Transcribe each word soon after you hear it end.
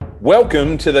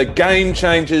Welcome to the Game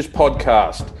Changers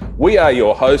podcast. We are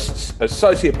your hosts,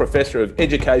 Associate Professor of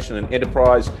Education and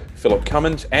Enterprise, Philip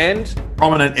Cummins, and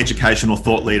prominent educational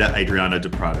thought leader, Adriano Di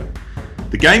Prato.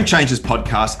 The Game Changers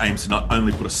podcast aims to not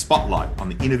only put a spotlight on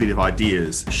the innovative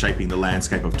ideas shaping the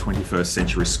landscape of 21st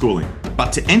century schooling,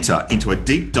 but to enter into a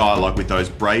deep dialogue with those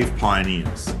brave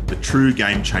pioneers, the true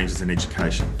game changers in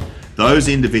education, those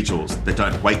individuals that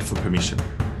don't wait for permission,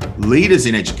 leaders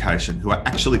in education who are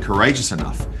actually courageous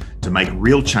enough to make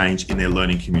real change in their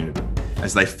learning community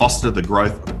as they foster the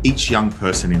growth of each young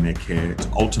person in their care to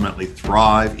ultimately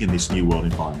thrive in this new world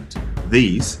environment.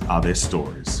 These are their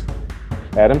stories.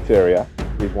 Adam Ferrier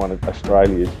is one of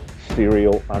Australia's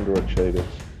serial underachievers.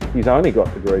 He's only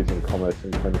got degrees in commerce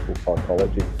and clinical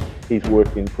psychology. He's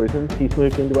worked in prisons. He's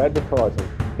moved into advertising.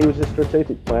 He was a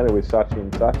strategic planner with Saatchi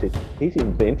and Saatchi. He's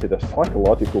invented a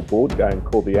psychological board game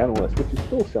called The Analyst, which is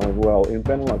still selling well in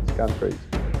Benelux countries.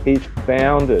 He's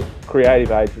founded creative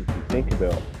agency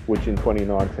Think-A-Bell, which in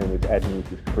 2019 was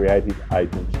AdNews' Creative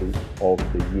Agency of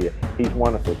the Year. He's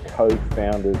one of the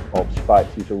co-founders of Space.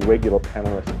 He's a regular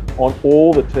panellist on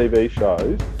all the TV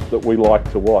shows that we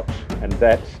like to watch, and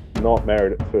that's not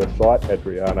Married at First Sight,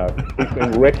 Adriano. He's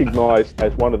been recognised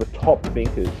as one of the top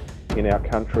thinkers in our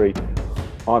country.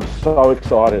 I'm so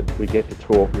excited we get to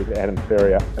talk with Adam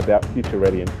Ferrier about Future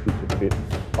Ready and Future Fit.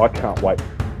 I can't wait.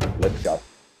 Let's go.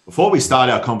 Before we start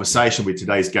our conversation with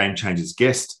today's Game Changers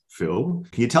guest, Phil,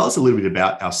 can you tell us a little bit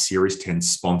about our Series 10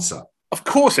 sponsor? Of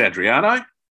course, Adriano.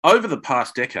 Over the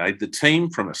past decade, the team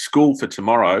from A School for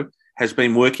Tomorrow has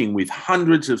been working with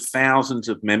hundreds of thousands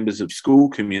of members of school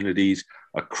communities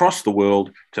across the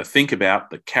world to think about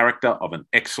the character of an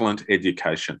excellent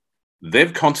education.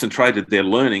 They've concentrated their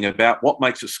learning about what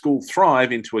makes a school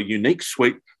thrive into a unique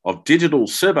suite of digital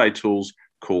survey tools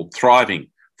called Thriving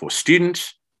for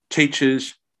students,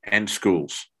 teachers, and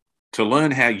schools. To learn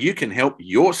how you can help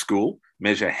your school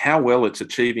measure how well it's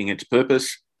achieving its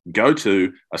purpose, go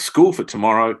to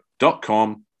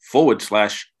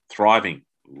aschoolfortomorrow.com/thriving.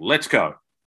 Let's go.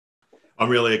 I'm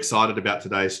really excited about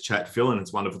today's chat, Phil, and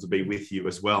it's wonderful to be with you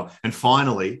as well. And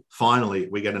finally,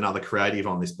 we get another creative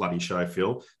on this bloody show,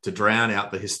 Phil, to drown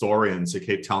out the historians who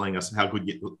keep telling us how good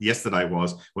yesterday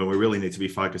was when we really need to be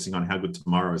focusing on how good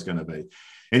tomorrow is going to be.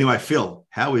 Anyway, Phil,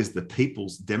 how is the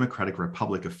People's Democratic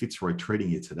Republic of Fitzroy treating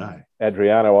you today?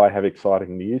 Adriano, I have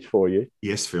exciting news for you.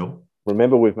 Yes, Phil.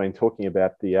 Remember, we've been talking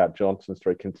about the Johnston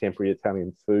Street Contemporary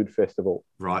Italian Food Festival.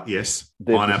 Right, yes.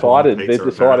 They've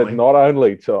decided not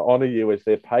only to honour you as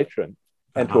their patron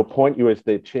and to appoint you as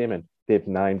their chairman, they've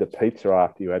named a pizza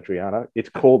after you, Adriano. It's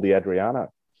called the Adriano.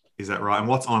 Is that right? And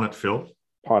what's on it, Phil?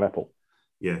 Pineapple.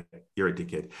 Yeah, you're a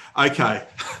dickhead. Okay,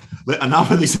 enough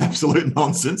of this absolute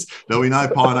nonsense. There'll be no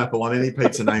pineapple on any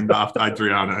pizza named after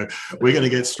Adriano. We're going to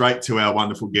get straight to our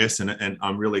wonderful guest, and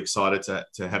I'm really excited to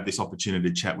have this opportunity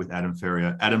to chat with Adam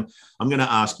Ferrier. Adam, I'm going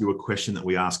to ask you a question that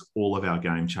we ask all of our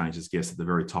Game Changers guests at the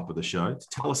very top of the show.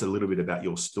 Tell us a little bit about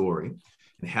your story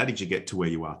and how did you get to where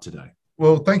you are today?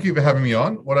 Well, thank you for having me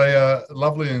on. What a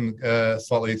lovely and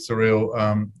slightly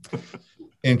surreal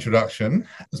introduction.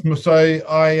 So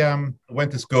I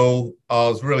went to school. I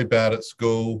was really bad at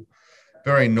school,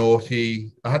 very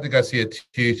naughty. I had to go see a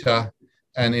tutor.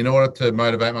 And in order to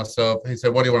motivate myself, he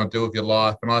said, what do you want to do with your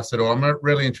life? And I said, well, I'm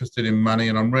really interested in money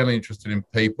and I'm really interested in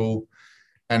people.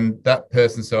 And that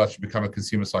person said I should become a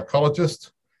consumer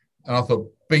psychologist. And I thought,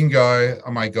 bingo,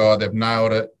 oh my God, they've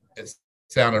nailed it. It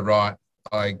sounded right.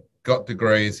 I got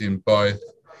degrees in both.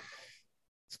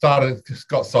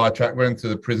 Got sidetracked, went into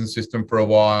the prison system for a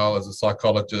while as a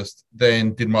psychologist,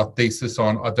 then did my thesis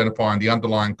on identifying the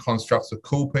underlying constructs of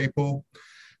cool people.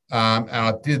 And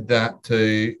I did that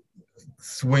to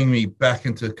swing me back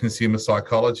into consumer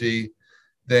psychology,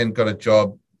 then got a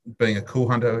job being a cool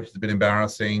hunter, which is a bit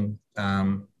embarrassing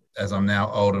as I'm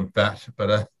now old and fat,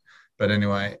 but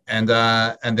anyway, and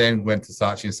then went to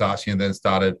Saatchi and Saatchi and then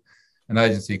started an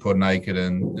agency called Naked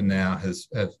and now has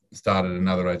started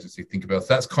another agency, Think-A-Bell.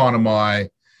 So that's kind of my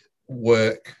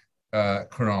work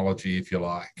chronology, if you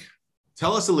like.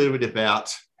 Tell us a little bit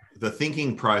about the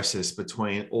thinking process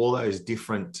between all those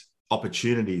different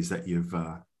opportunities that you've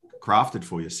crafted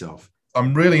for yourself.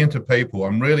 I'm really into people.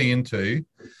 I'm really into,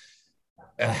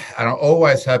 and I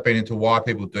always have been into why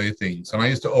people do things. And I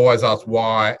used to always ask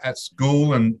why at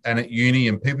school and at uni,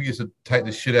 and people used to take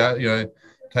the shit out,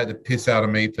 take the piss out of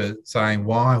me for saying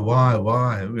why, and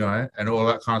all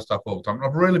that kind of stuff all the time.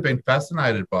 I've really been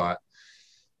fascinated by it.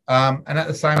 And at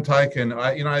the same token,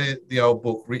 the old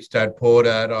book, Rich Dad, Poor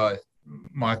Dad,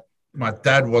 my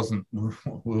dad wasn't, we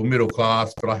were middle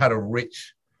class, but I had a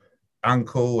rich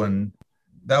uncle and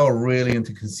they were really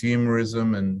into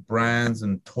consumerism and brands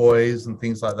and toys and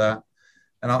things like that.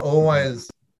 And I always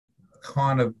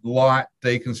kind of like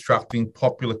deconstructing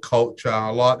popular culture. I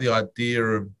like the idea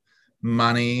of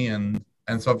money, and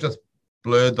so I've just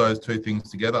blurred those two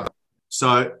things together.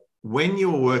 So when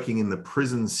you were working in the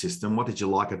prison system, what did you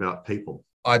like about people?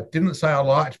 I didn't say I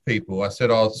liked people. I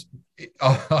said I was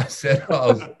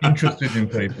interested in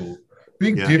people.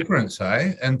 Big difference,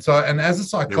 eh? And as a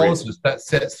psychologist, that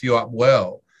sets you up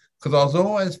well, because I was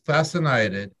always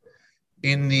fascinated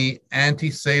in the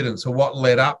antecedents of what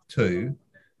led up to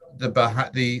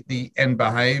the end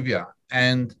behavior.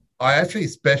 And I actually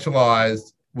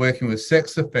specialized working with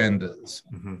sex offenders,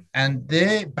 and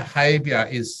their behavior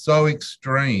is so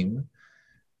extreme,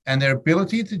 and their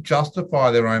ability to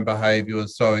justify their own behavior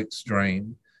is so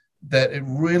extreme that it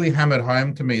really hammered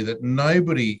home to me that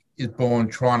nobody is born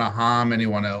trying to harm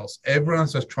anyone else.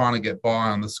 Everyone's just trying to get by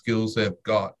on the skills they've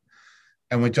got.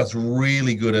 And we're just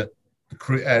really good at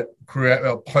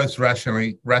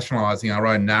post-rationalizing our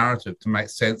own narrative to make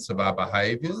sense of our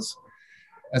behaviors.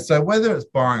 And so whether it's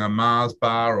buying a Mars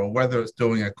bar or whether it's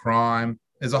doing a crime,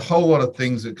 there's a whole lot of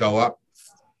things that go up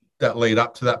that lead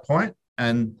up to that point.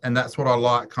 And that's what I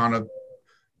like, kind of,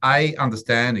 A,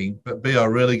 understanding, but B, I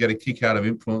really get a kick out of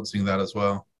influencing that as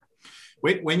well.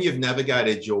 When you've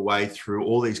navigated your way through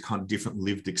all these kind of different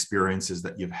lived experiences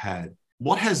that you've had,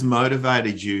 what has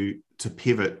motivated you to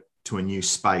pivot to a new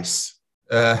space?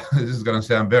 This is going to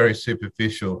sound very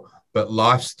superficial, but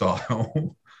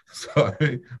lifestyle. So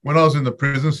when I was in the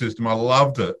prison system, I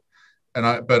loved it.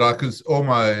 But all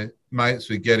my mates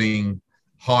were getting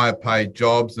higher paid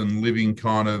jobs and living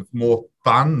kind of more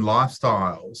fun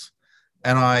lifestyles.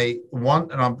 And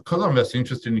because I'm just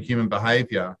interested in human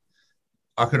behavior,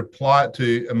 I could apply it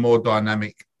to a more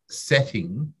dynamic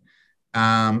setting.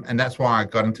 And that's why I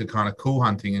got into kind of cool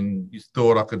hunting, and just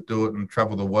thought I could do it and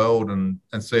travel the world and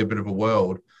see a bit of a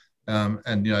world,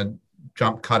 and, you know,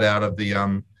 cut out of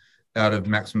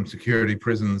maximum security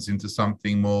prisons into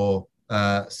something more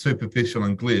superficial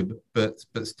and glib, but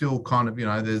still kind of, you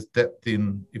know, there's depth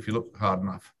in if you look hard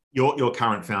enough. You're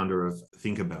current founder of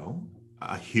Thinkerbell,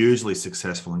 a hugely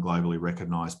successful and globally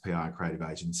recognized PR and creative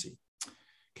agency.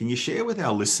 Can you share with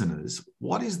our listeners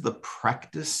what is the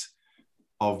practice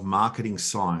of marketing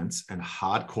science and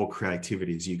hardcore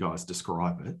creativity, as you guys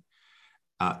describe it,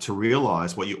 to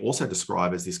realize what you also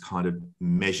describe as this kind of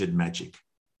measured magic?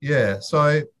 Yeah,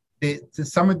 so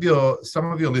some of your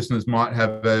listeners might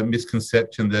have a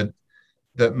misconception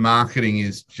that marketing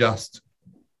is just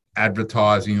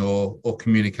advertising or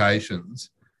communications.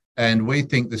 And we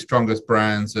think the strongest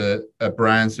brands are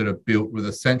brands that are built with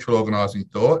a central organizing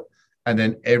thought, and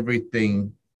then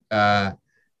everything,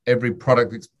 every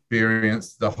product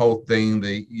experience, the whole thing,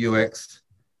 the UX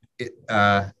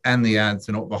and the ads,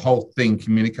 and the whole thing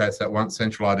communicates that one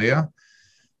central idea.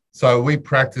 So we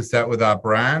practice that with our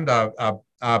brand.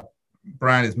 Our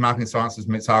brand is Marketing Sciences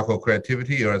Meets Hardcore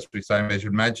Creativity, or as we say,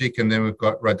 Measured Magic. And then we've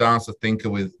got Rodance the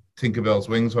Thinker with Tinkerbell's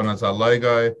wings on as our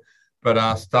logo. But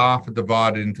our staff are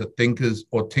divided into thinkers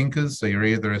or tinkers. So you're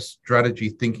either a strategy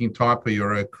thinking type, or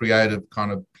you're a creative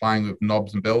kind of playing with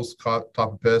knobs and bells type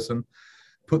of person.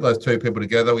 Put those two people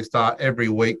together. We start every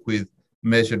week with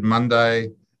Measured Monday.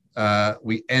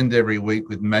 We end every week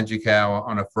with Magic Hour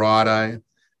on a Friday.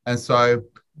 And so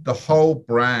the whole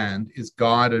brand is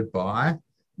guided by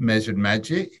Measured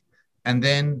Magic. And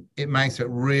then it makes it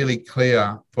really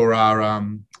clear for our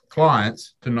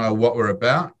clients to know what we're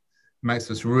about.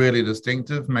 Makes us really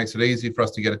distinctive, makes it easy for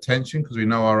us to get attention because we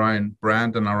know our own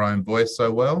brand and our own voice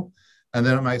so well. And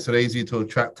then it makes it easy to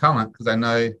attract talent because they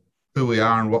know who we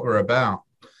are and what we're about.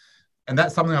 And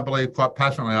that's something I believe quite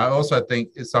passionately. I also think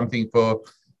it's something for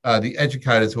the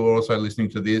educators who are also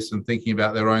listening to this and thinking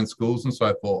about their own schools and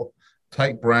so forth.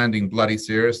 Take branding bloody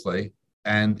seriously,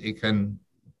 and it can,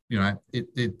 you know,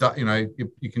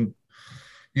 you can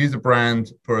use a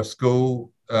brand for a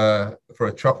school, for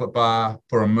a chocolate bar,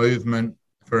 for a movement,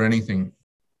 for anything.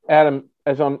 Adam,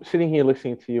 as I'm sitting here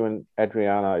listening to you and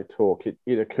Adriano talk,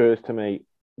 it occurs to me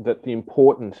that the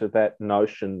importance of that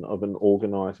notion of an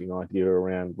organising idea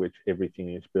around which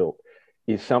everything is built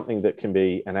is something that can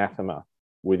be anathema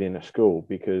within a school,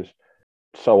 because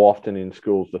so often in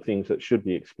schools, the things that should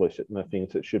be explicit and the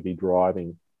things that should be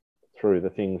driving through the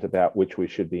things about which we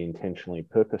should be intentionally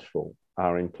purposeful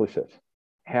are implicit.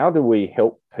 How do we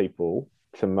help people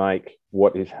to make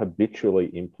what is habitually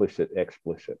implicit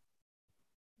explicit?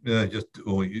 Yeah,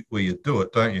 you do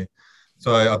it, don't you?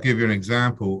 So I'll give you an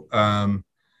example.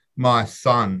 My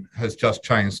son has just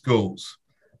changed schools,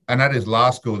 and at his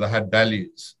last school they had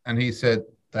values, and he said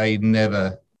they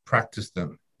never practiced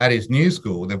them. At his new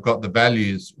school, they've got the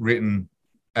values written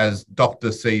as Dr.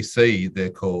 CC, they're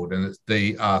called, and it's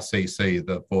DRCC,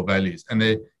 the 4 values. And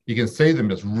you can see them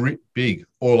just writ big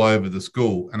all over the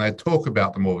school, and they talk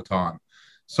about them all the time.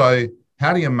 So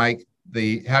how do you make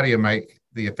the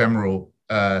ephemeral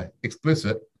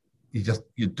explicit?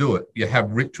 You do it. You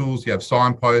have rituals, you have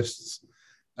signposts,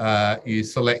 you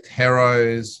select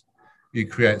heroes, you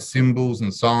create symbols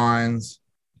and signs.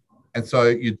 And so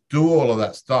you do all of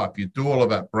that stuff. You do all of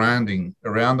that branding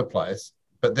around the place,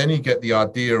 but then you get the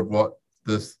idea of what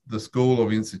the school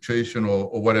or institution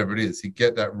or whatever it is, you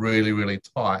get that really, really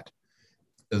tight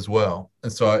as well.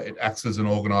 And so it acts as an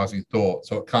organizing thought.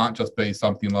 So it can't just be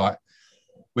something like,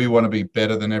 we want to be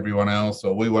better than everyone else,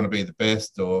 or we want to be the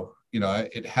best, or,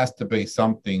 it has to be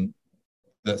something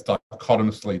that's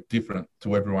dichotomously different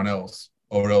to everyone else,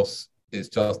 or else it's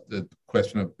just a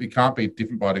question of, you can't be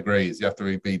different by degrees. You have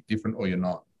to be different or you're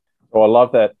not. So I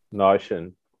love that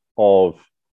notion of,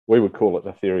 we would call it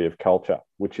the theory of culture,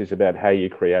 which is about how you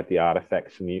create the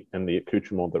artifacts and the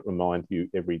accoutrement that remind you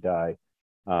every day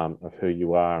of who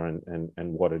you are and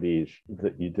what it is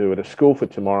that you do at A School for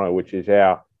Tomorrow, which is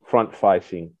our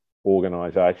front-facing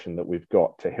organisation that we've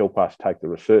got to help us take the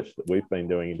research that we've been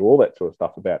doing into all that sort of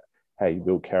stuff about how you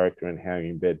build character and how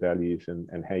you embed values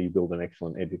and how you build an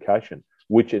excellent education,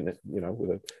 which,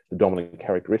 with the dominant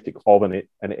characteristic of an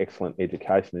excellent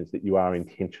education is that you are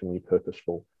intentionally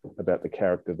purposeful about the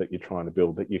character that you're trying to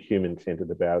build, that you're human-centred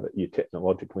about it, that you're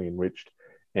technologically enriched,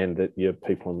 and that you're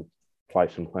people and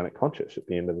place and planet conscious at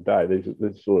the end of the day.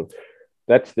 There's sort of,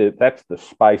 that's the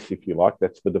space, if you like,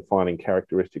 that's the defining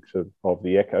characteristics of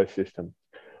the ecosystem.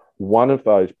 One of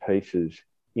those pieces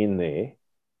in there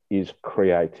is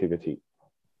creativity.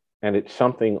 And it's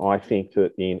something I think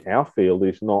that in our field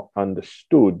is not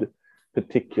understood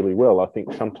particularly well. I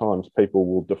think sometimes people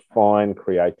will define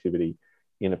creativity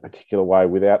in a particular way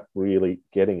without really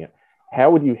getting it.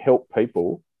 How would you help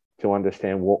people to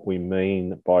understand what we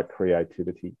mean by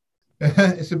creativity?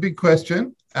 It's a big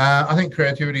question. I think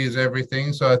creativity is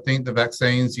everything. So I think the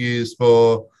vaccines used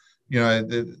for,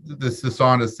 the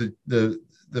scientists,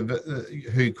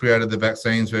 who created the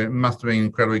vaccines, it must have been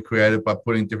incredibly creative by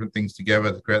putting different things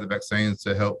together to create the vaccines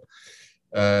to help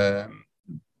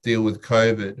deal with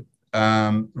COVID.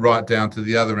 Right down to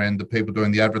the other end, the people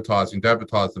doing the advertising to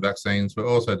advertise the vaccines were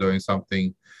also doing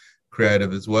something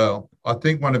creative as well. I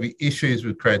think one of the issues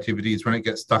with creativity is when it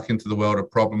gets stuck into the world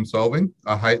of problem solving.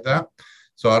 I hate that.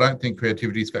 So I don't think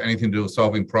creativity's got anything to do with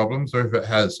solving problems, or if it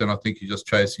has, then I think you're just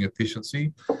chasing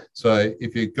efficiency. So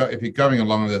if you're going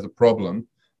along and there's a problem,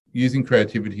 using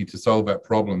creativity to solve that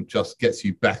problem just gets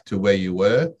you back to where you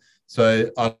were. So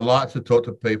I like to talk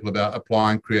to people about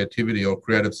applying creativity or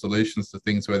creative solutions to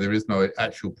things where there is no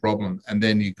actual problem, and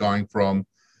then you're going from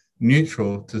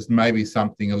neutral to maybe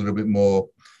something a little bit more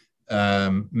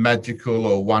magical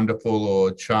or wonderful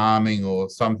or charming, or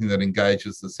something that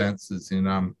engages the senses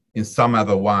in some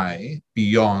other way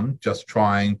beyond just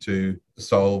trying to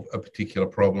solve a particular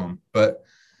problem. But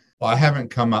I haven't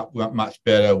come up much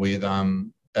better with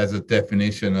as a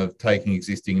definition of taking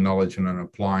existing knowledge and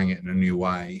applying it in a new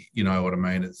way. You know what I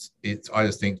mean? It's I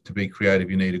just think to be creative,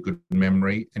 you need a good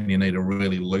memory and you need a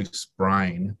really loose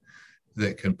brain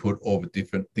that can put all the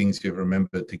different things you've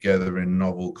remembered together in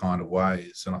novel kind of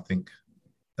ways. And I think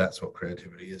that's what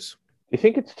creativity is. Do you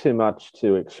think it's too much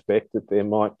to expect that there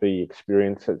might be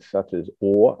experiences such as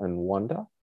awe and wonder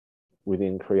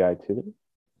within creativity?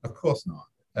 Of course not.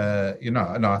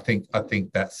 I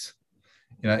think that's,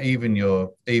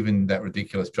 even that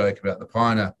ridiculous joke about the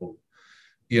pineapple,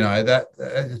 that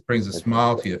just brings a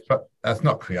smile to you. But that's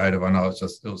not creative. I know it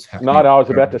was happening. No, I was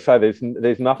about to say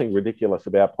there's nothing ridiculous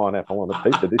about pineapple on a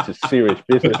pizza. This is serious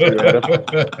business.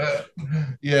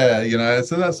 Yeah,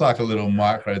 so that's like a little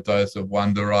micro dose of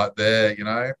wonder right there,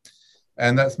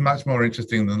 and that's much more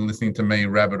interesting than listening to me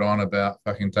rabbit on about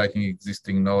fucking taking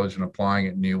existing knowledge and applying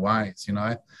it in new ways,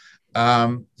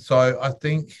 So I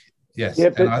think, yes.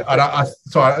 Yeah,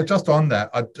 sorry, just on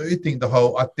that, I do think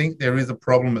I think there is a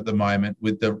problem at the moment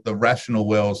with the rational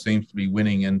world seems to be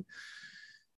winning, and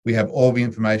we have all the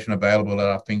information available at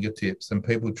our fingertips, and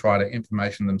people try to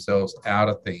information themselves out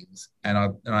of things. And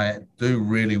I do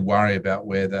really worry about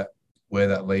where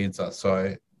that leads us.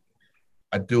 So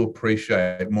I do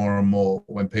appreciate more and more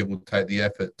when people take the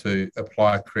effort to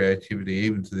apply creativity,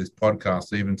 even to this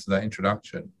podcast, even to that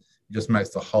introduction. It just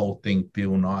makes the whole thing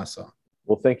feel nicer.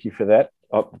 Well, thank you for that.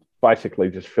 I'm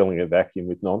basically just filling a vacuum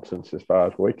with nonsense as far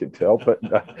as we can tell. But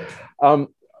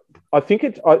I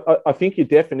think I think your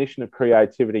definition of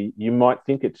creativity, you might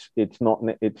think it's not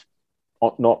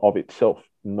of itself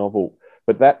novel,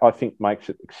 but that I think makes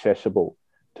it accessible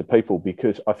to people,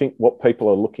 because I think what people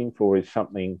are looking for is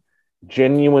something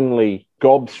genuinely,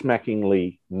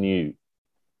 gobsmackingly new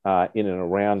in and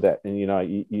around that. And,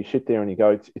 you sit there and you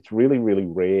go, it's really, really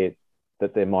rare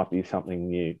that there might be something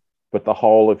new. But the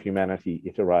whole of humanity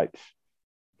iterates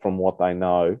from what they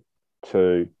know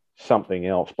to something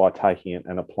else by taking it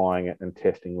and applying it and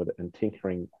testing with it and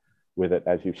tinkering with it,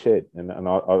 as you've said. And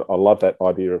I love that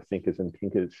idea of thinkers and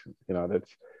tinkers.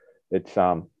 It's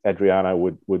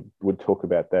Adriano would talk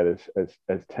about that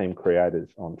as team creators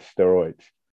on steroids.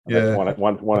 And that's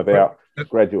one of our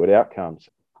graduate outcomes.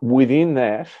 Within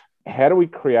that, how do we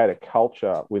create a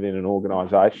culture within an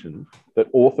organisation that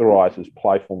authorises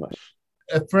playfulness?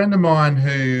 A friend of mine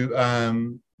who,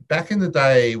 back in the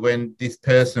day when this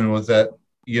person was at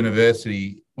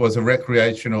university, was a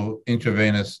recreational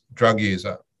intravenous drug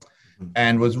user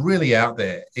and was really out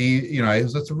there. He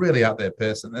was just a really out there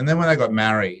person. And then when they got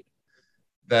married,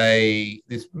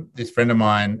 this friend of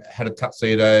mine had a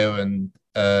tuxedo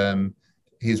and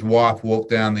his wife walked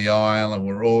down the aisle and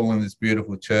we're all in this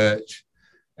beautiful church.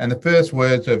 And the first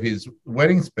words of his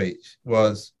wedding speech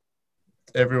was,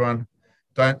 everyone,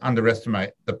 don't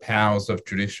underestimate the powers of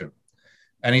tradition.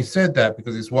 And he said that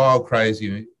because this wild,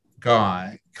 crazy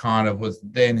guy kind of was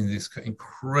then in this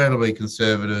incredibly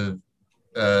conservative,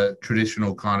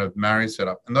 traditional kind of marriage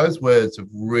setup. And those words have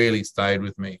really stayed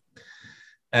with me.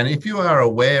 And if you are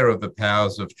aware of the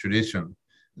powers of tradition,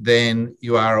 then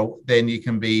you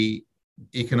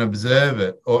can observe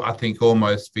it, or I think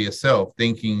almost for yourself,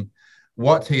 thinking,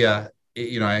 what here,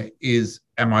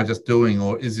 am I just doing,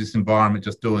 or is this environment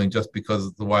just doing just because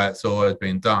of the way it's always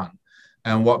been done?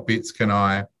 And what bits can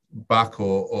I buck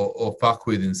or fuck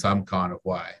with in some kind of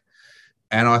way?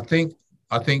 And I think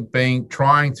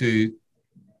trying to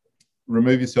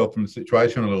remove yourself from the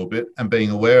situation a little bit and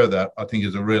being aware of that, I think,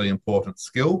 is a really important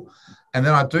skill. And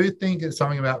then I do think it's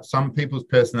something about some people's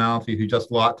personality who just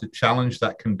like to challenge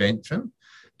that convention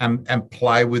and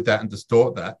play with that and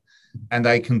distort that. And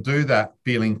they can do that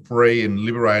feeling free and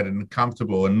liberated and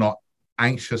comfortable and not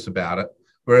anxious about it.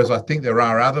 Whereas I think there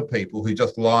are other people who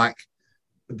just like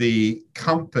the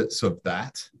comforts of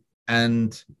that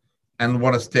and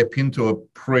want to step into a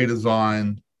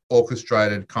pre-designed,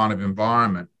 orchestrated kind of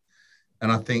environment.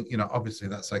 And I think, obviously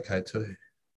that's okay too.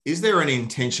 Is there an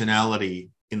intentionality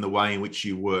in the way in which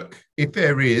you work? If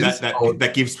there is,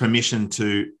 that gives permission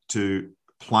to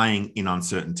playing in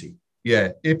uncertainty. Yeah,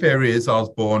 if there is, I was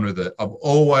born with it. I've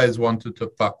always wanted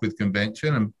to fuck with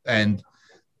convention and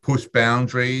push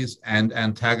boundaries and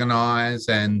antagonize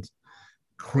and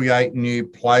create new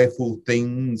playful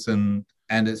things. And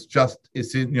it's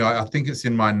in, I think it's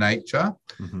in my nature.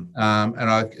 Mm-hmm.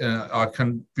 And I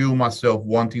can feel myself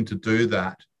wanting to do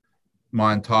that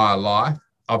my entire life.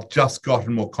 I've just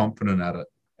gotten more confident at it.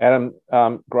 Adam,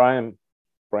 Graham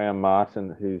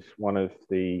Brown-Martin, who's one of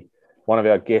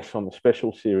our guests on the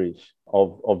special series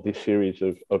of this series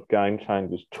of Game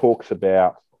Changers, talks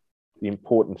about the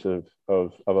importance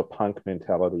of a punk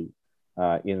mentality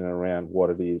in and around what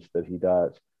it is that he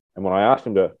does. And when I asked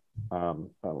him to,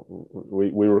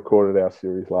 we recorded our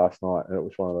series last night, and it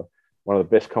was one of the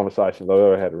best conversations I've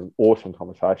ever had. An awesome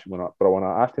conversation. But when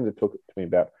I asked him to talk to me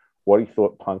about what he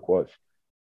thought punk was,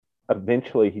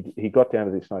 eventually he got down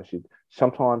to this notion: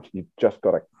 sometimes you've just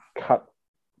got to cut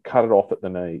it off at the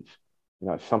knees.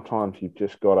 Sometimes you've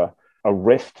just got to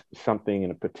arrest something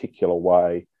in a particular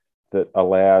way that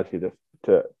allows you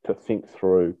to think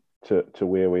through to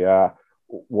where we are.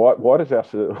 Why does our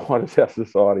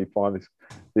society find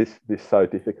this so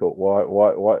difficult?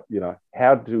 Why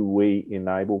how do we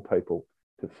enable people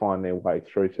to find their way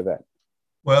through to that?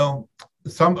 Well, I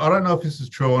don't know if this is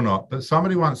true or not, but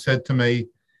somebody once said to me,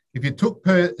 if you took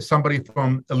somebody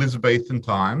from Elizabethan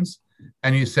times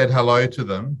and you said hello to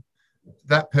them,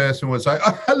 that person would say,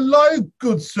 "Oh, hello,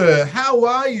 good sir, how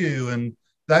are you?" And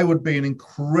they would be an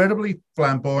incredibly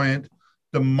flamboyant,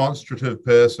 demonstrative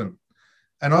person.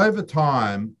 And over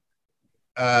time,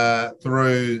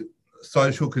 through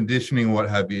social conditioning, what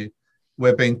have you,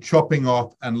 we've been chopping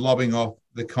off and lobbing off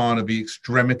the kind of the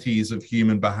extremities of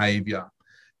human behaviour.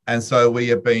 And so we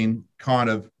have been kind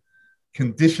of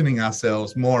conditioning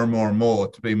ourselves more and more and more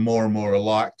to be more and more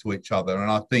alike to each other. And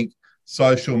I think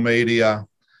social media,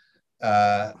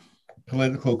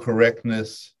 political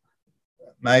correctness,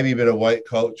 maybe a bit of weight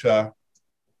culture,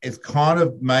 it's kind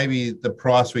of maybe the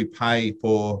price we pay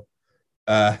for,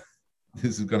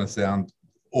 this is going to sound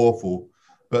awful,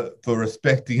 but for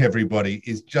respecting everybody,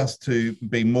 is just to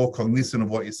be more cognizant of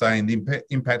what you're saying, the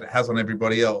impact it has on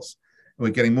everybody else. And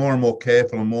we're getting more and more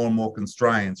careful and more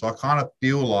constrained. So I kind of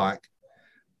feel like,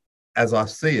 as I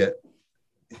see it,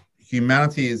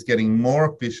 humanity is getting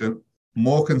more efficient,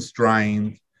 more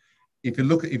constrained, if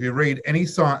you read any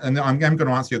science, and I'm going to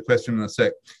answer your question in a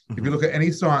sec. Mm-hmm. If you look at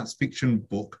any science fiction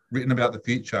book written about the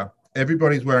future,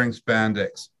 everybody's wearing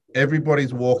spandex.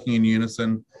 Everybody's walking in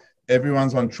unison.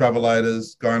 Everyone's on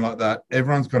travelators going like that.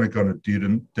 Everyone's going to go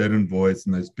to dead and voice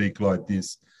and they speak like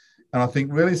this. And I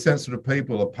think really sensitive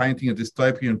people are painting a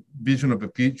dystopian vision of a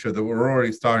future that we're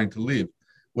already starting to live,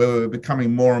 where we're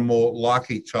becoming more and more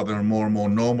like each other and more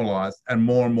normalized and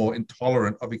more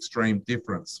intolerant of extreme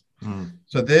difference. Mm.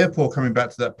 So therefore, coming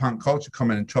back to that punk culture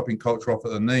comment and chopping culture off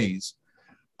at the knees,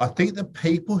 I think the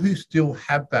people who still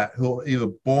have that, who are either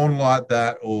born like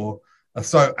that or are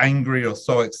so angry or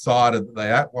so excited that they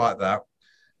act like that,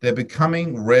 they're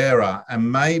becoming rarer.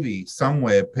 And maybe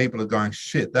somewhere people are going,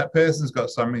 shit, that person's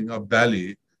got something of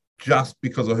value just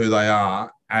because of who they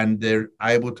are. And they're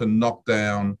able to knock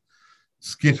down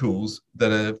skittles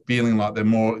that are feeling like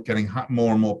they're getting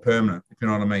more and more permanent, if you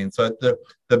know what I mean. So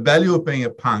the value of being a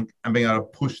punk and being able to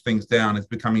push things down is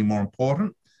becoming more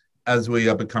important as we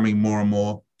are becoming more and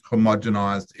more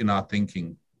homogenized in our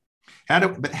thinking.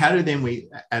 Adam,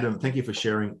 thank you for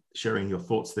sharing your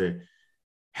thoughts there.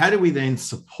 How do we then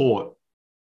support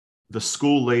the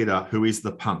school leader who is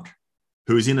the punk,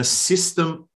 who is in a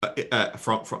system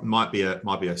might be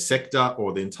a sector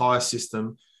or the entire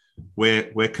system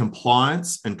where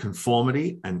compliance and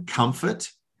conformity and comfort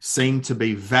seem to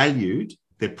be valued,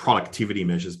 their productivity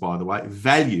measures, by the way,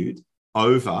 valued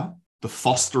over the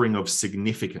fostering of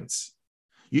significance?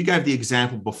 You gave the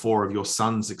example before of your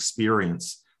son's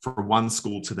experience from one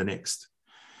school to the next,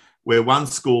 where one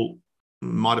school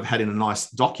might have had in a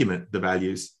nice document the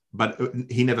values, but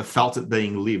he never felt it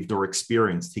being lived or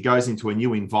experienced. He goes into a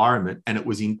new environment and it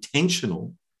was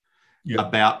intentional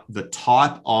about the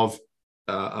type of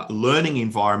learning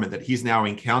environment that he's now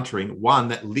encountering, one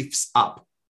that lifts up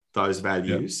those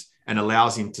values and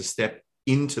allows him to step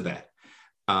into that.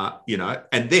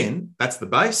 And then that's the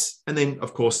base. And then,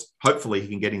 of course, hopefully he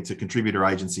can get into contributor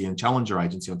agency and challenger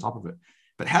agency on top of it.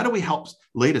 But how do we help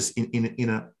leaders in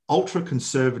an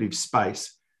ultra-conservative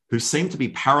space who seem to be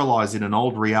paralyzed in an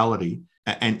old reality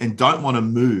and don't want to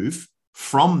move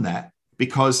from that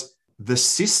because the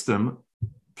system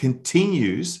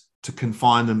continues to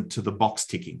confine them to the box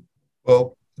ticking?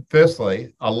 Well,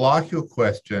 firstly, I like your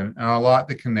question and I like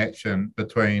the connection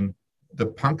between the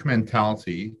punk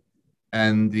mentality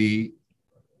and the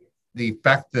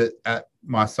fact that at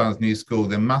my son's new school,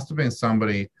 there must have been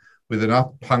somebody with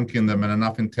enough punk in them and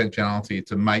enough intentionality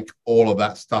to make all of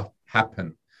that stuff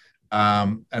happen.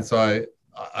 And so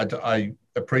I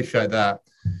appreciate that.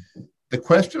 The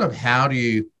question of how do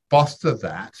you foster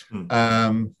that,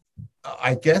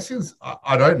 I guess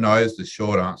I don't know is the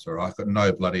short answer. I've got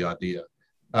no bloody idea.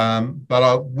 But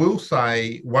I will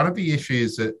say one of the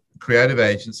issues that creative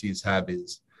agencies have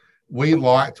is we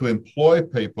like to employ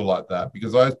people like that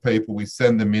because those people, we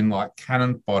send them in like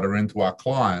cannon fodder into our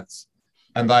clients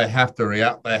and they have to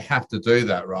react. They have to do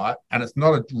that, right? And it's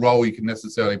not a role you can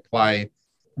necessarily play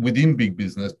within big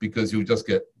business because you'll just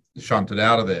get shunted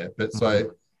out of there. But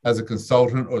so as a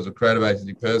consultant or as a creative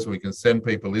agency person, we can send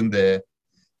people in there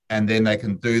and then they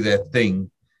can do their thing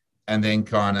and then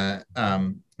kind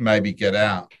of maybe get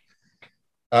out.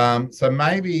 So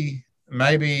maybe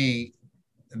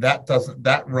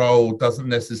that role doesn't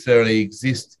necessarily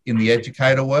exist in the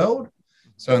educator world.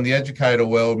 So in the educator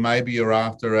world, maybe you're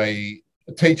after a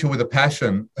teacher with a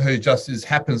passion who just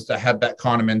happens to have that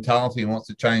kind of mentality and wants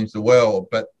to change the world,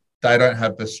 but they don't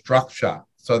have the structure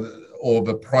or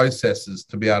the processes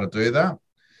to be able to do that.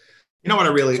 You know what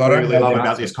I really love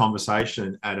about this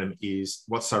conversation, Adam, is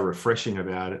what's so refreshing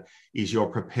about it is your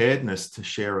preparedness to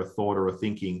share a thought or a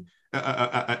thinking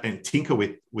and tinker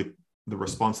with the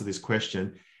response to this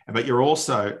question. But you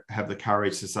also have the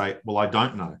courage to say, well, I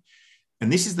don't know.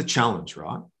 And this is the challenge,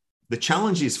 right? The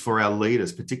challenge is for our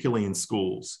leaders, particularly in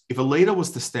schools. If a leader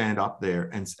was to stand up there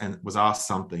and was asked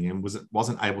something and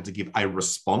wasn't able to give a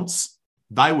response,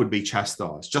 they would be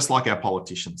chastised, just like our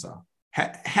politicians are.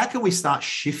 How can we start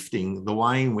shifting the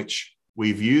way in which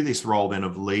we view this role then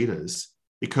of leaders?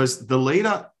 Because the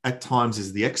leader at times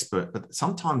is the expert, but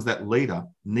sometimes that leader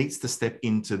needs to step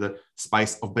into the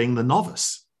space of being the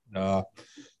novice. You're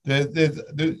going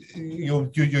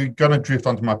to drift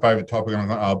onto my favorite topic, and I'm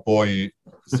going to bore you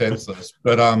senseless.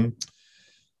 But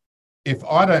if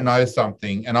I don't know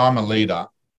something and I'm a leader,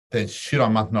 then shit, I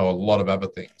must know a lot of other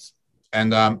things.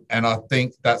 And I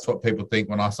think that's what people think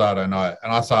when I say I don't know.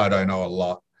 And I say I don't know a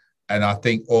lot. And I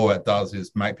think all that does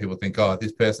is make people think, oh,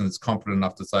 this person is confident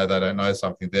enough to say they don't know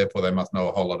something, therefore they must know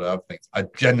a whole lot of other things. I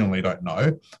genuinely don't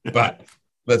know, but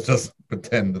let's just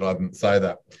pretend that I didn't say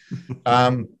that.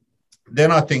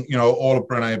 Then I think, all of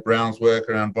Brené Brown's work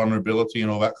around vulnerability and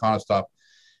all that kind of stuff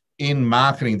in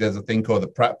marketing, there's a thing called the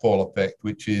pratfall effect,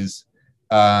 which is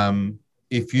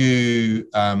if you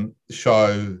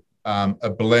show a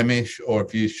blemish, or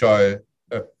if you show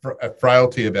a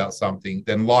frailty about something,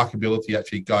 then likability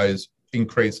actually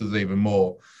increases even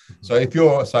more. So if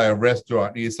you're, say, a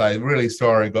restaurant, you say, really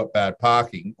sorry, got bad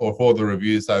parking, or if all the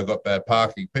reviews say got bad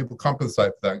parking, people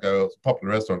compensate for that and go, well, it's a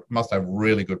popular restaurant, must have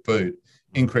really good food,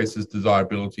 increases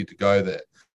desirability to go there.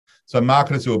 So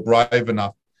marketers who are brave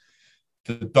enough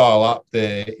to dial up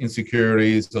their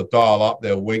insecurities or dial up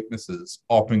their weaknesses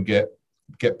often get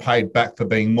paid back for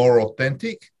being more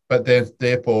authentic, but they're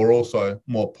therefore also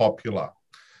more popular.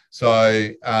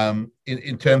 So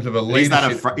in terms of a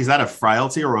leadership... Is that a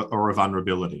frailty or a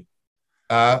vulnerability?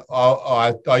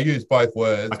 I use both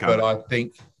words, okay. But I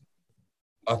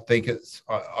think it's...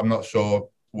 I'm not sure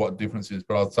what difference is,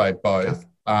 but I'd say both.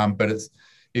 Okay. But it's...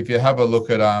 If you have a look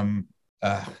at...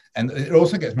 and it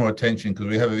also gets more attention because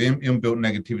we have an inbuilt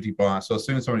negativity bias. So as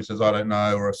soon as somebody says, I don't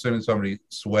know, or as soon as somebody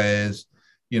swears,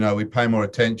 we pay more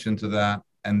attention to that.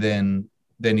 And then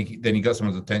you got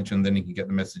someone's attention, then you can get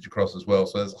the message across as well.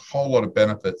 So there's a whole lot of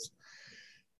benefits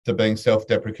to being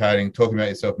self-deprecating, talking about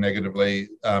yourself negatively,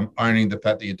 owning the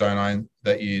fact that you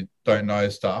don't know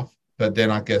stuff. But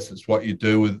then I guess it's what you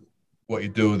do with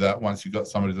that once you've got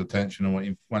somebody's attention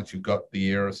and once you've got the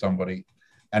ear of somebody.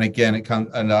 And again, it comes,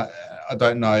 and I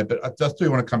don't know, but I just do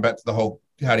want to come back to the whole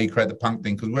how do you create the punk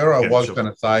thing, because where I was going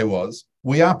to say was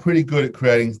we are pretty good at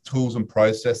creating tools and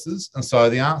processes. And so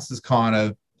the answer is kind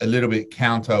of a little bit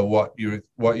counter what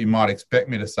you might expect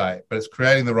me to say, but it's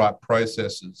creating the right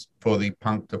processes for the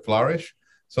punk to flourish.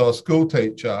 So a school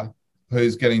teacher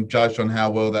who's getting judged on how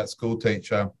well that school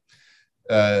teacher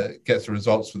gets the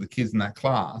results for the kids in that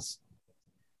class,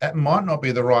 that might not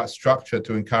be the right structure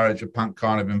to encourage a punk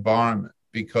kind of environment,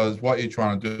 because what you're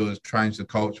trying to do is change the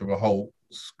culture of a whole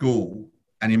school,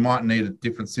 and you might need a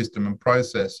different system and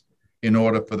process in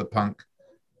order for the punk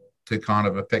to kind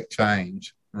of affect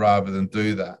change rather than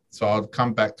do that. So I'd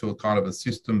come back to a kind of a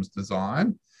systems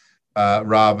design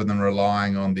rather than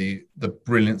relying on the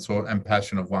brilliance and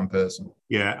passion of one person.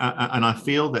 Yeah, and I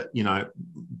feel that,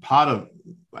 part of,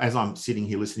 as I'm sitting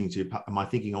here listening to you, my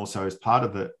thinking also is part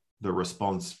of the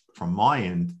response from my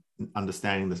end,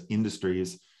 understanding this industry,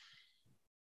 is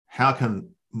how can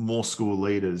more school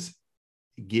leaders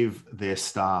give their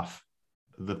staff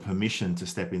the permission to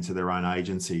step into their own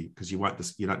agency, because you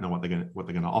don't know what they're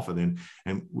going to offer then,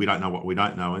 and we don't know what we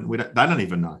don't know, and they don't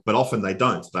even know. But often they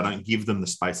don't give them the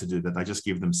space to do that. They just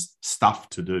give them stuff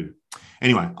to do.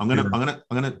 Anyway, I'm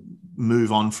gonna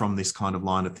move on from this kind of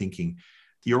line of thinking.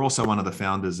 You're also one of the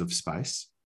founders of Space,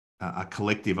 a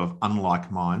collective of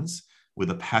unlike minds with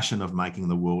a passion of making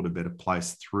the world a better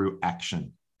place through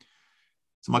action.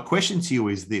 So my question to you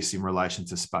is this in relation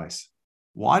to Space.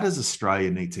 Why does Australia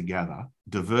need to gather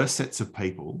diverse sets of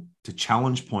people to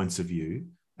challenge points of view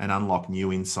and unlock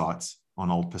new insights on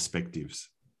old perspectives?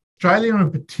 Australia in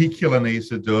particular needs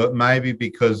to do it, maybe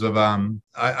because of,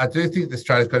 I do think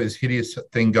Australia's got this hideous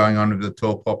thing going on with the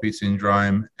tall poppy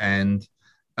syndrome and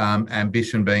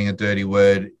ambition being a dirty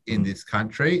word in this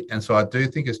country. And so I do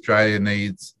think Australia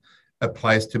needs a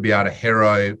place to be able to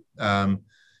hero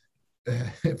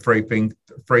free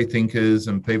thinkers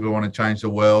and people who want to change the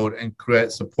world and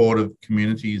create supportive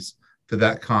communities for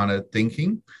that kind of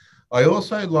thinking. I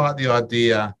also like the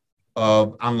idea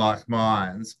of unlike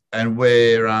minds, and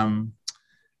where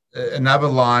another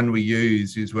line we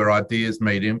use is where ideas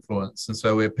meet influence. And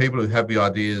so where people who have the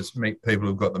ideas meet people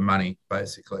who've got the money,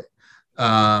 basically.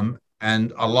 And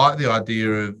I like the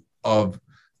idea of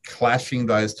clashing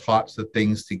those types of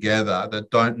things together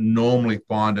that don't normally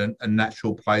find a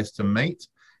natural place to meet,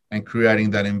 and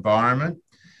creating that environment.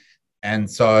 And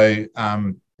so,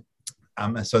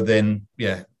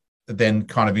 then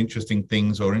kind of interesting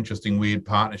things or interesting weird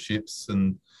partnerships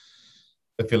and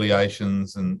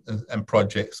affiliations and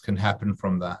projects can happen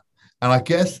from that. And I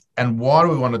guess, and why do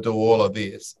we want to do all of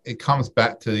this? It comes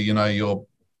back to, your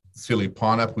silly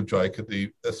pineapple joke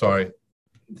at sorry,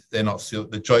 they're not silly.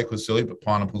 The joke was silly, but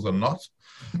pineapples are not.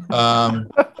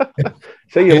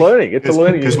 So you're learning. It's a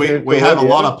learning. Because we have a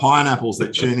lot of pineapples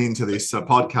that tune into this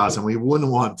podcast, and we wouldn't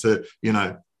want to,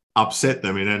 upset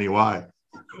them in any way.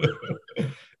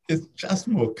 It's just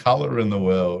more colour in the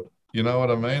world. You know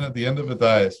what I mean? At the end of the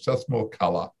day, it's just more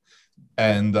colour.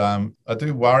 And I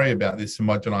do worry about this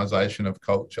homogenisation of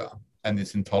culture and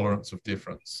this intolerance of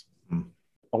difference.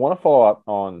 I want to follow up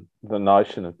on the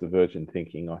notion of divergent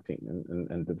thinking, I think,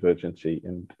 and divergency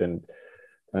and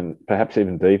perhaps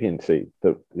even deviancy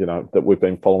that we've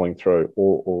been following through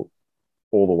all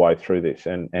the way through this,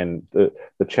 and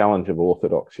the challenge of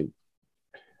orthodoxy.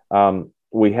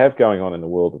 we have going on in the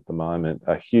world at the moment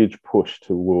a huge push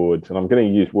towards, and I'm going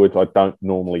to use words I don't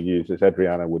normally use, as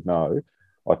Adriano would know,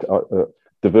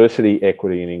 diversity,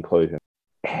 equity, and inclusion.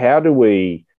 How do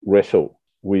we wrestle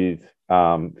with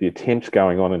the attempts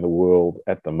going on in the world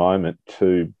at the moment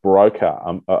to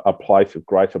broker a place of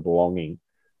greater belonging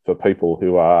for people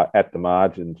who are at the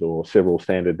margins or several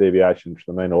standard deviations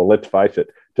from the mean? Or let's face it,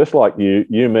 just like you,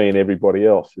 me, and everybody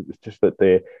else, it's just that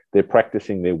they're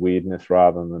practicing their weirdness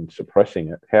rather than suppressing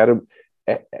it.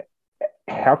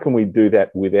 How can we do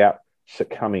that without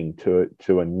succumbing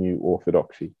to a new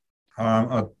orthodoxy?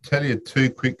 I'll tell you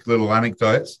two quick little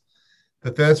anecdotes.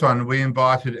 The first one, we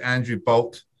invited Andrew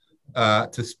Bolt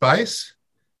to space,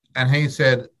 and he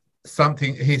said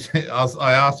something.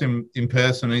 I asked him in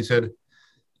person. He said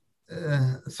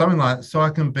something like, "So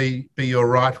I can be your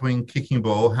right wing kicking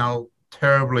ball." How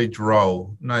terribly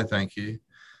droll. No, thank you.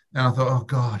 And I thought, oh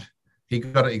God, he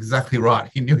got it exactly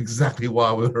right. He knew exactly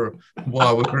why we were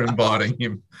inviting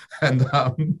him, and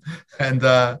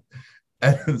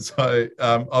so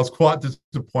I was quite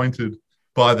disappointed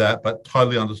by that, but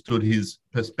totally understood his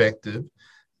perspective.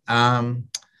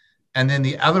 And then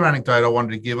the other anecdote I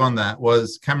wanted to give on that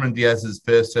was Cameron Diaz's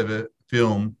first ever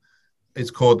film.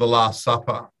 It's called The Last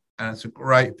Supper, and it's a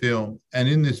great film. And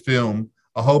in this film,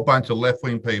 a whole bunch of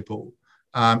left-wing people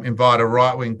invite a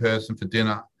right-wing person for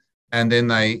dinner, and then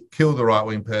they kill the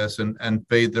right-wing person and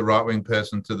feed the right-wing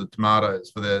person to the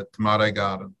tomatoes for their tomato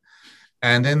garden.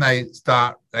 And then they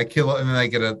kill it, and then they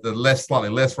get slightly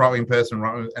less right-wing person,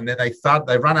 and then they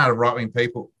run out of right-wing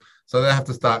people. So they have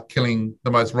to start killing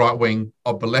the most right-wing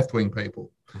of the left-wing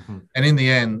people. Mm-hmm. And in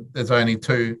the end, there's only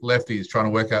two lefties trying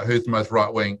to work out who's the most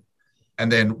right-wing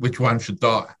and then which one should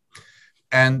die.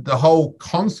 And the whole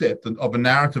concept of a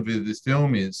narrative of this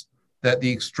film is that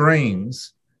the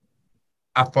extremes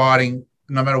are fighting,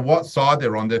 no matter what side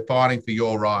they're on, they're fighting for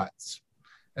your rights.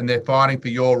 And they're fighting for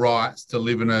your rights to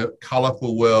live in a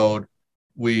colourful world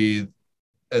with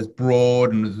as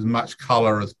broad and as much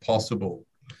colour as possible.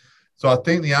 So I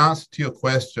think the answer to your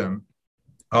question,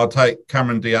 I'll take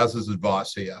Cameron Diaz's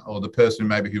advice here, or the person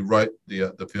maybe who wrote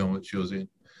the film that she was in.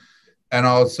 And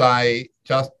I would say,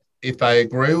 just if they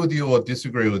agree with you or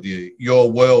disagree with you,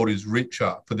 your world is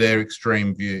richer for their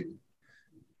extreme view.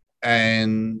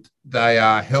 And they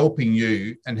are helping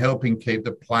you and helping keep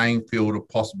the playing field of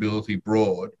possibility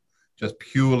broad just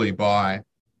purely by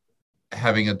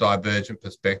having a divergent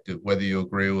perspective, whether you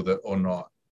agree with it or not.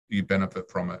 You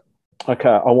benefit from it. Okay,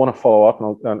 I want to follow up,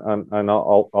 and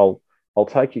I'll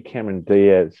take your Cameron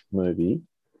Diaz movie,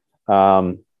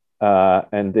 and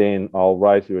then I'll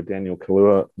raise you a Daniel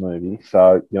Kaluuya movie.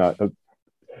 So,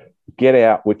 Get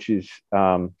Out, which is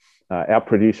our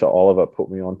producer Oliver put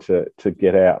me on to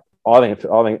Get Out. I think it's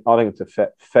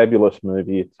a fabulous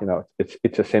movie.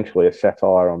 It's essentially a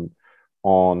satire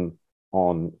on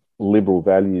liberal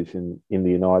values in the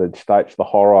United States. The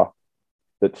horror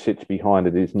that sits behind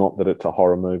it is not that it's a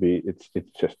horror movie. It's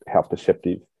just how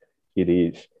perceptive it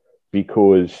is,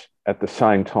 because at the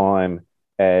same time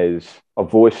as a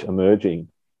voice emerging,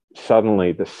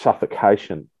 suddenly the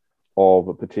suffocation of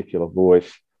a particular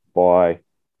voice by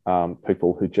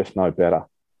people who just know better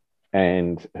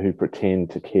and who pretend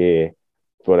to care,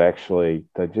 but actually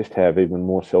they just have even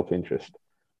more self-interest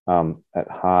at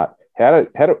heart. How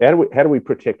do we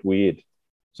protect weird?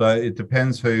 So it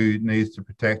depends who needs to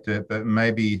protect it, but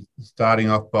maybe starting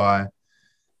off by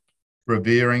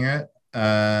revering it.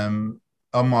 I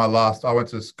went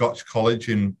to Scotch College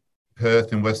in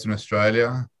Perth in Western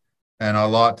Australia, and I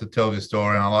like to tell this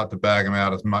story and I like to bag them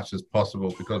out as much as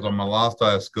possible, because on my last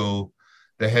day of school,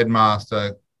 the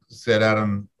headmaster said,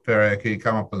 "Adam Ferrier, can you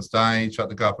come up on stage?" Shut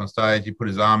the guy up on stage. He put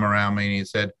his arm around me and he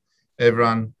said,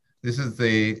 "Everyone, this is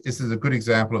a good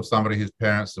example of somebody whose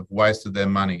parents have wasted their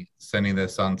money sending their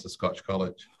son to Scotch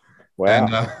College." Wow! And,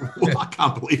 I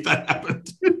can't believe that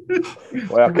happened.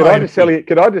 Wow! Can I just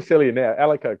tell you now,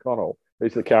 Alec O'Connell,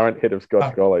 who's the current head of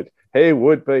Scotch College, he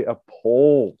would be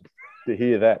appalled to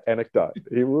hear that anecdote.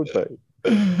 He would be.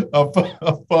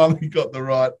 I finally got the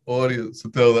right audience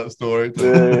to tell that story to.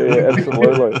 Yeah,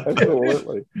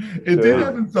 absolutely. It did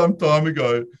happen some time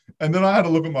ago. And then I had a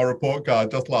look at my report card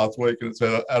just last week, and it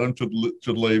said Adam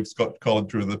should leave Scotch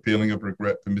College with a feeling of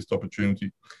regret for missed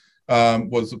opportunity.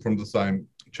 Was from the same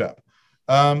chap.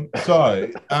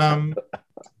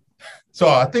 So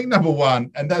I think number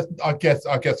one, and that's I guess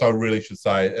I really should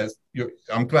say,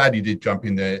 I'm glad you did jump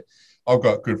in there. I've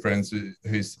got good friends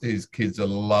whose kids are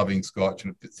loving Scotch,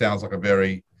 and it sounds like a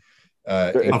very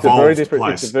it's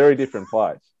a very different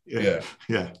place. Yeah.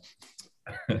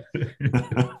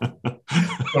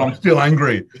 But I'm still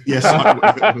angry. Yes.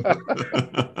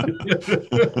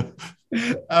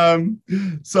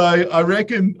 So I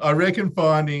reckon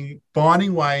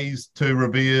finding ways to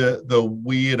revere the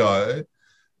weirdo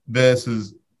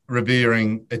versus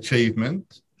revering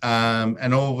achievement,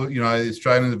 and all, you know, the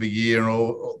Australians of the Year and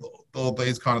all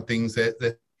these kind of things that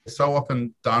they're so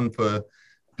often done for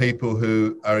people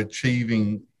who are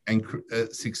achieving and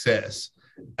success,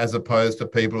 as opposed to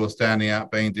people who are standing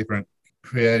out, being different,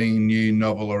 creating new,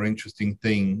 novel, or interesting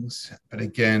things. But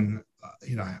again,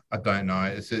 you know, I don't know.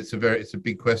 It's a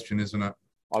big question, isn't it?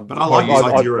 But I like this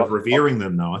idea of revering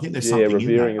them, though. I think there's something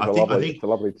revering in that. It's a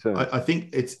lovely term. I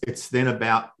think it's then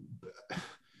about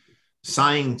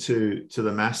saying to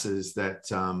the masses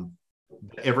that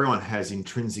everyone has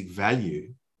intrinsic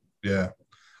value. Yeah.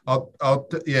 I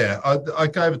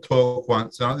gave a talk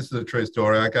once, and this is a true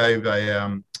story. I gave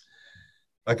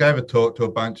a talk to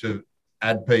a bunch of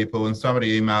ad people, and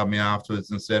somebody emailed me afterwards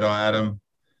and said, "Oh, Adam,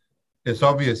 it's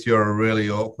obvious you're a really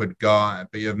awkward guy,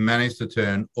 but you've managed to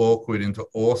turn awkward into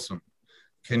awesome.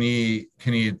 Can you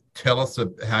tell us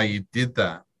how you did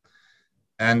that?"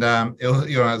 And it was,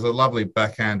 you know, it was a lovely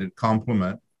backhanded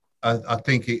compliment. I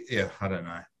think, I don't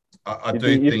know.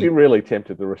 You'd be really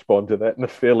tempted to respond to that in a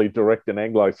fairly direct and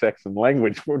Anglo-Saxon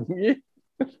language, wouldn't you?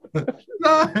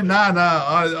 No.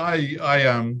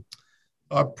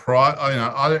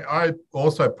 I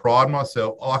also pride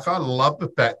myself. Like, I love the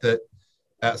fact that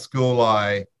at school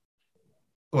I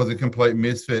was a complete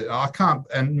misfit.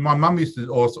 And my mum used to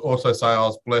also say I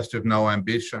was blessed with no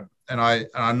ambition, and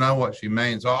I know what she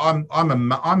means. So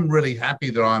I'm really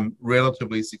happy that I'm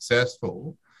relatively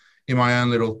successful in my own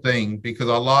little thing, because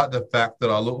I like the fact that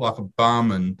I look like a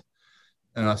bum and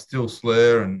I still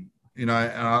slur, and you know,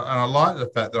 and I like the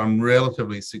fact that I'm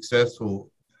relatively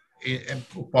successful in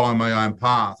following my own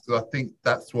path, because I think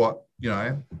that's what, you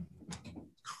know,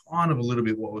 kind of a little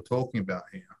bit what we're talking about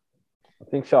here. I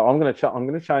think so. I'm going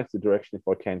to change the direction if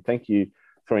I can. Thank you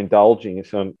for indulging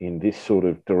us in this sort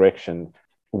of direction.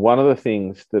 One of the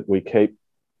things that we keep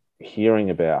hearing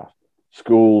about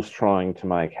schools trying to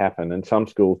make happen, and some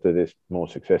schools do this more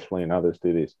successfully and others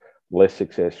do this less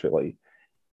successfully,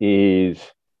 is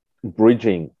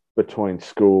bridging between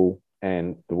school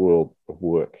and the world of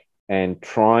work, and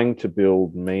trying to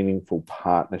build meaningful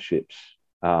partnerships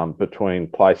between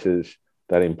places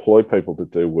that employ people to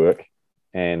do work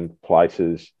and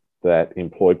places that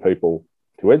employ people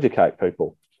to educate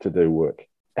people to do work.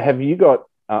 Have you got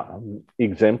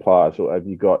exemplars, or have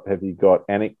you got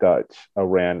anecdotes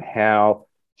around how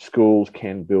schools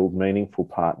can build meaningful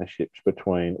partnerships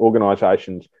between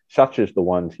organisations such as the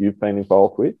ones you've been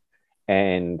involved with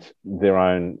and their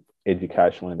own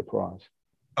educational enterprise?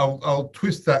 I'll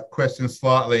twist that question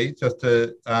slightly, just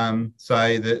to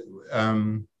say that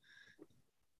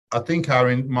I think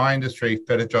my industry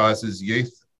fetishizes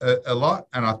youth a lot,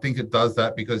 and I think it does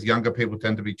that because younger people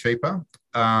tend to be cheaper.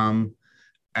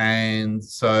 And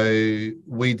so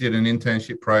we did an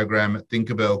internship program at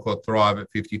Tinkerbell called Thrive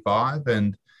at 55,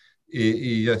 and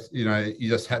you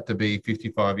just had to be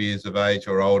 55 years of age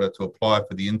or older to apply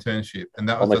for the internship. And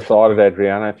that was I'm excited,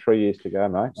 Adriano. 3 years to go,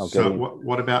 mate. So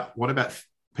what about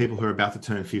people who are about to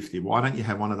turn 50? Why don't you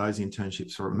have one of those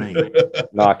internships for me?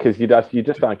 No, because you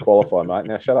just don't qualify, mate.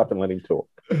 Now shut up and let him talk.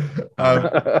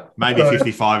 Maybe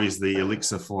 55 is the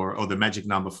elixir or the magic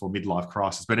number for midlife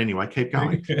crisis. But anyway, keep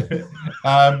going.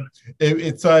 I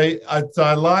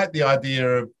like the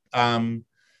idea of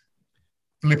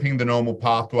flipping the normal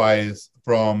pathways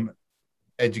from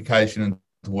education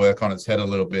to work on its head a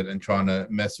little bit, and trying to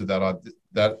mess with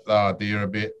that idea a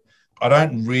bit. I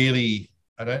don't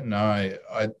know.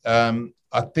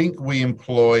 I think we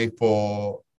employ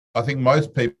I think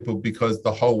most people, because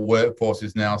the whole workforce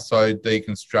is now so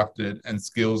deconstructed and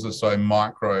skills are so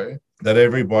micro, that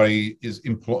everybody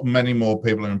many more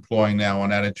people are employing now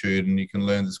on attitude, and you can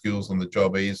learn the skills on the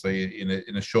job easily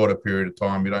in a shorter period of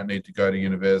time. You don't need to go to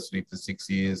university for 6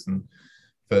 years and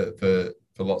for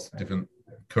lots of different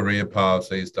career paths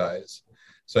these days.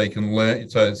 So you can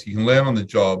learn on the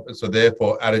job. So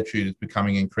therefore, attitude is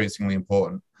becoming increasingly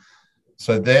important.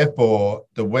 So therefore,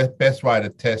 the best way to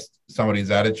test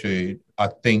somebody's attitude, I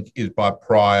think, is by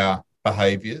prior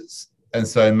behaviours. And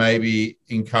so maybe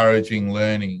encouraging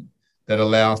learning that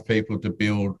allows people to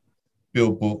build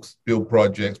books, build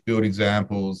projects, build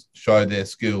examples, show their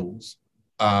skills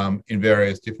in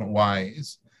various different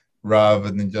ways,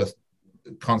 rather than just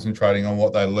concentrating on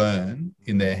what they learn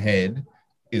in their head,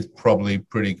 is probably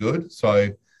pretty good. So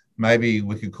maybe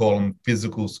we could call them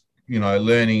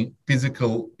learning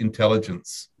physical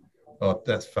intelligence. Oh,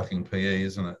 that's fucking PE,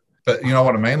 isn't it? But you know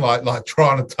what I mean? Like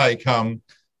trying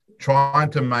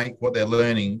to make what they're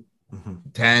learning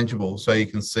tangible so you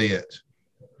can see it.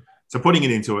 So putting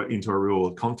it into a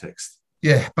real context.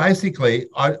 Yeah, basically,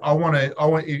 I want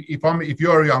if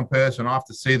you're a young person, I have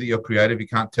to see that you're creative. You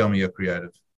can't tell me you're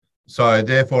creative. So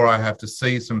therefore, I have to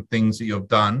see some things that you've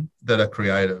done that are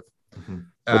creative.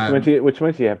 Mm-hmm. Which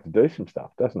means you have to do some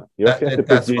stuff, doesn't it? You actually have to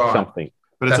produce something.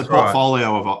 But it's a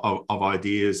portfolio of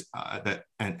ideas that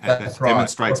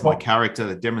demonstrates my character,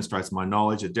 that demonstrates my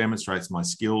knowledge, it demonstrates my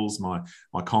skills, my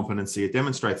competency. It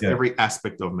demonstrates every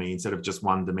aspect of me instead of just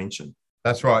one dimension.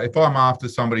 That's right. If I'm after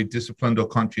somebody disciplined or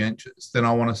conscientious, then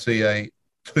I want to see a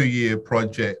 2-year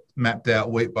project mapped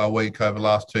out week by week over the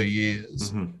last 2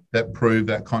 years that prove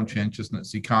that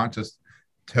conscientiousness. You can't just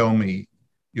tell me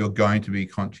you're going to be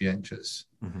conscientious.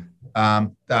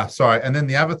 Sorry. And then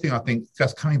the other thing I think,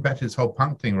 just coming back to this whole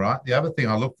punk thing, right? The other thing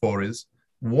I look for is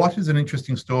what is an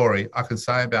interesting story I can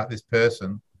say about this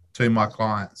person to my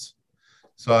clients.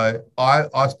 So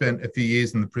I spent a few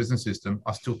years in the prison system.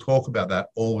 I still talk about that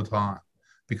all the time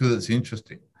because it's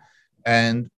interesting.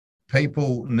 And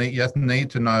people need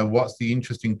to know what's the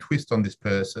interesting twist on this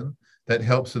person that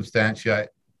helps substantiate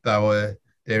they're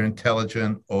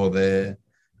intelligent or they're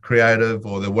creative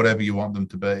or they're whatever you want them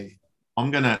to be. I'm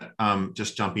going to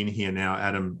just jump in here now,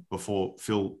 Adam, before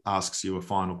Phil asks you a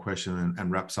final question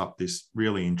and wraps up this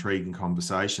really intriguing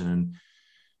conversation.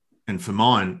 And for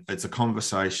mine, it's a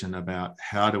conversation about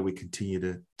how do we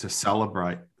continue to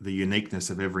celebrate the uniqueness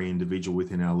of every individual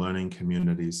within our learning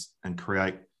communities and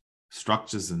create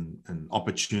structures and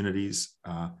opportunities.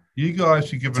 You guys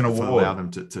should give an award. Allow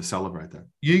them to celebrate that.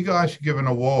 You guys should give an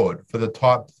award for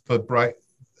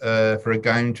for a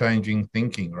game-changing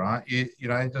thinking, right? You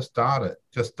know, just start it.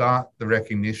 Just start the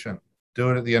recognition. Do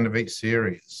it at the end of each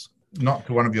series. Not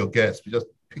to one of your guests, but just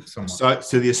pick someone.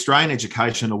 So the Australian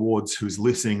Education Awards, who's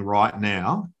listening right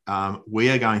now, we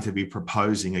are going to be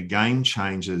proposing a Game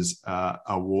Changers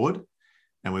award,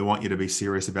 and we want you to be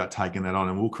serious about taking that on,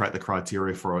 and we'll create the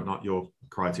criteria for it, not your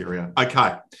criteria.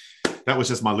 Okay. That was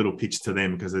just my little pitch to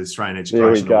them because the Australian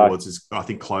Education Awards is, I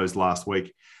think, closed last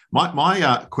week.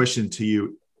 My question to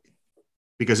you,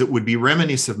 because it would be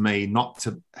reminiscent of me not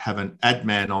to have an ad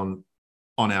man on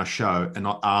our show and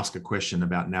not ask a question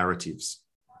about narratives.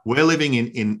 We're living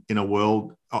in a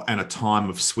world and a time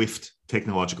of swift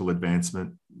technological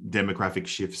advancement, demographic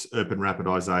shifts, urban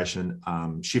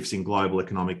rapidization, shifts in global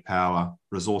economic power,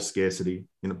 resource scarcity,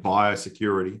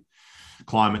 biosecurity,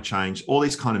 climate change, all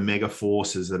these kind of mega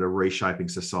forces that are reshaping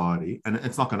society. And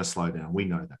it's not going to slow down. We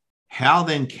know that. How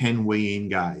then can we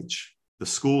engage the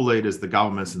school leaders, the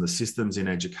governments, and the systems in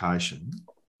education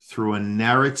through a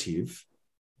narrative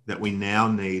that we now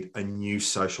need a new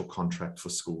social contract for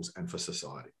schools and for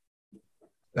society?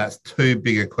 That's too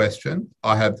big a question.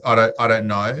 I don't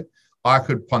know. I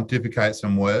could pontificate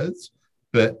some words,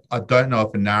 but I don't know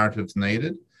if a narrative's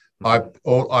needed. I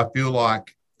feel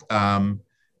like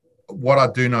what I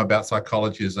do know about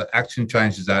psychology is that action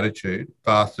changes attitude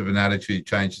faster than attitude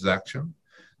changes action.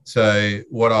 So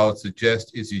what I would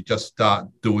suggest is you just start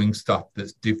doing stuff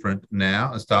that's different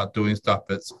now and start doing stuff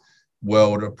that's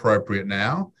world appropriate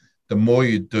now. The more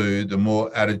you do, the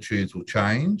more attitudes will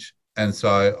change. And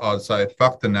so I'd say,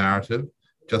 fuck the narrative,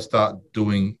 just start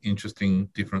doing interesting,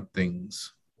 different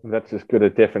things. That's as good a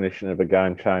definition of a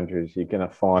game changer as you're going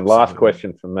to find. Last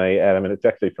question from me, Adam, and it's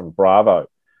actually from Bravo,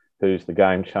 who's the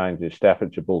game changer,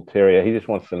 Staffordshire Bull Terrier. He just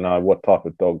wants to know what type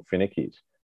of dog Finnick is.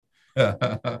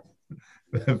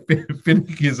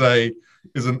 Finnick is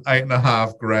an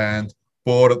 $8,500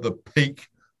 bought at the peak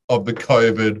of the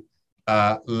COVID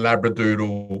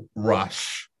Labradoodle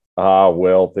rush.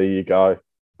 Well, there you go.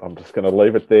 I'm just going to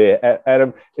leave it there.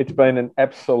 Adam, it's been an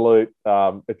absolute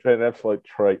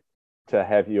treat to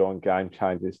have you on Game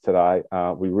Changers today.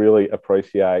 We really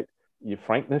appreciate your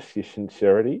frankness, your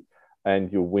sincerity,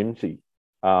 and your whimsy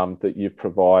that you've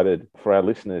provided for our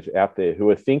listeners out there who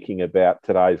are thinking about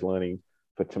today's learning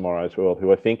for tomorrow's world,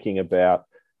 who are thinking about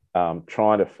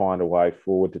trying to find a way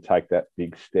forward to take that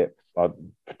big step. I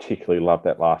particularly love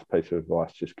that last piece of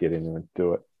advice. Just get in there and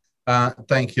do it.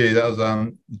 Thank you. That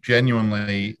was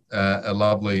genuinely a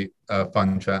lovely,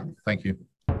 fun chat. Thank you.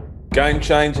 Game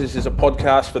Changers is a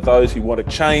podcast for those who want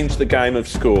to change the game of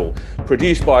school.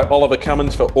 Produced by Oliver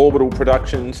Cummins for Orbital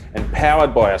Productions and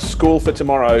powered by A School for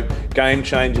Tomorrow, Game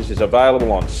Changers is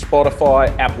available on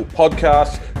Spotify, Apple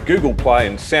Podcasts, Google Play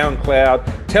and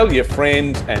SoundCloud. Tell your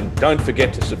friends and don't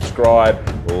forget to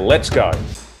subscribe. Let's go.